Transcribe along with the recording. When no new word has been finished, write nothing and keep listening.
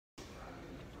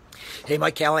Hey,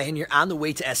 Mike Callahan here on the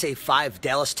way to SA5,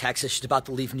 Dallas, Texas. Just about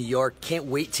to leave New York. Can't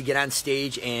wait to get on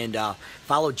stage and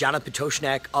follow Jonathan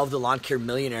Potoshnak of the Lawn Care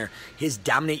Millionaire. His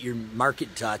Dominate Your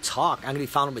Market talk. I'm going to be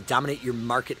following with Dominate Your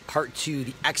Market Part 2,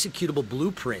 the executable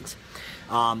blueprint.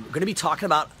 We're going to be talking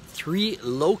about 3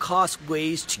 low-cost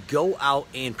ways to go out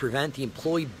and prevent the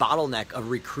employee bottleneck of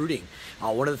recruiting.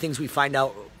 One of the things we find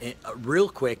out real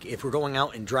quick if we're going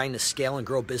out and trying to scale and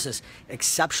grow business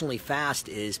exceptionally fast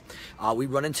is we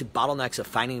run into bottlenecks of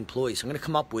finding employees. So I'm going to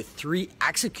come up with 3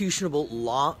 executionable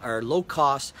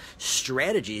low-cost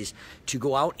strategies to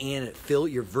go out and fill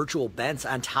your virtual bench.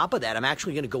 On top of that, I'm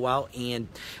actually going to go out and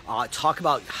talk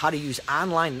about how to use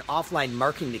online and offline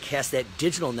marketing to cast that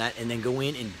digital net and then go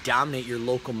in and dominate your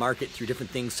local market through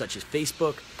different things such as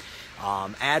Facebook,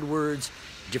 AdWords,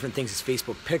 different things as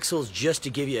Facebook Pixels, just to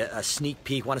give you a sneak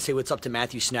peek. I want to say what's up to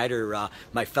Matthew Snyder,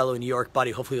 my fellow New York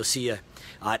buddy. Hopefully you'll see you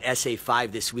at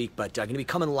SA5 this week. But I'm going to be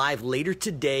coming live later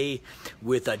today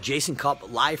with Jason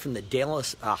Cupp, live from the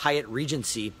Dallas Hyatt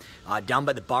Regency down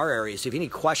by the bar area. So if you have any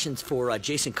questions for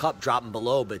Jason Cupp, drop them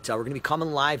below. But we're going to be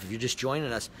coming live if you're just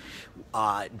joining us.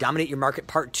 Dominate Your Market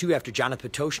Part 2 after Jonathan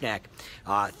Potoshnak.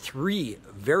 3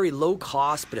 very low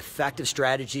cost but effective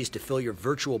strategies to fill your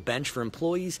virtual bench for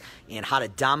employees and how to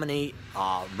dominate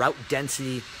route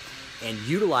density and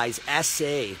utilize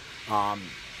SA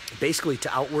basically to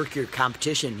outwork your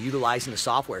competition utilizing the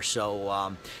software.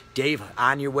 So Dave,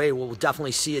 on your way. We'll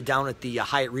definitely see you down at the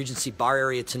Hyatt Regency bar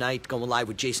area tonight, going live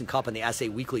with Jason Cupp on the SA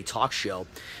Weekly Talk Show.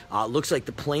 Looks like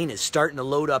the plane is starting to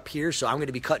load up here, so I'm going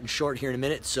to be cutting short here in a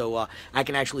minute so I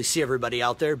can actually see everybody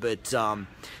out there. But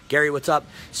Gary, what's up?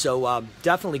 So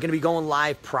definitely going to be going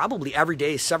live probably every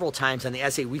day, several times on the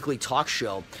SA Weekly Talk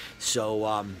Show.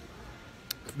 So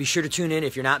be sure to tune in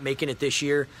if you're not making it this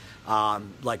year.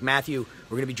 Like Matthew,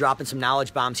 we're going to be dropping some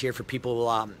knowledge bombs here for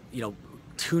people,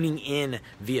 tuning in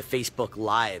via Facebook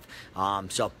Live.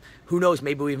 So who knows,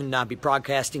 maybe we'll even be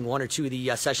broadcasting 1 or 2 of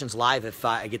the sessions live if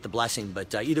I get the blessing.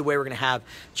 But either way, we're going to have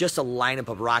just a lineup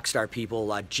of rock star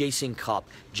people: Jason Cupp,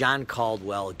 John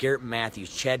Caldwell, Garrett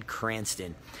Matthews, Chad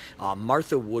Cranston,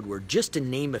 Martha Woodward, just to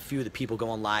name a few of the people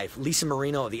going live. Lisa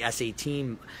Marino of the SA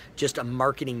team, just a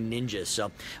marketing ninja.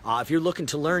 So if you're looking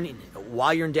to learn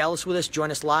while you're in Dallas with us,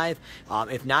 join us live.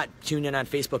 If not, tune in on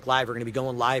Facebook Live. We're going to be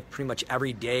going live pretty much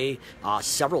every day,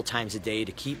 several times a day,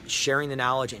 to keep sharing the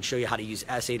knowledge and show you how to use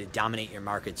SA to dominate your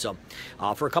market. So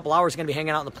for a couple hours, I'm going to be hanging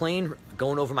out on the plane,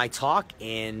 going over my talk,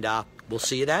 and we'll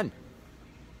see you then.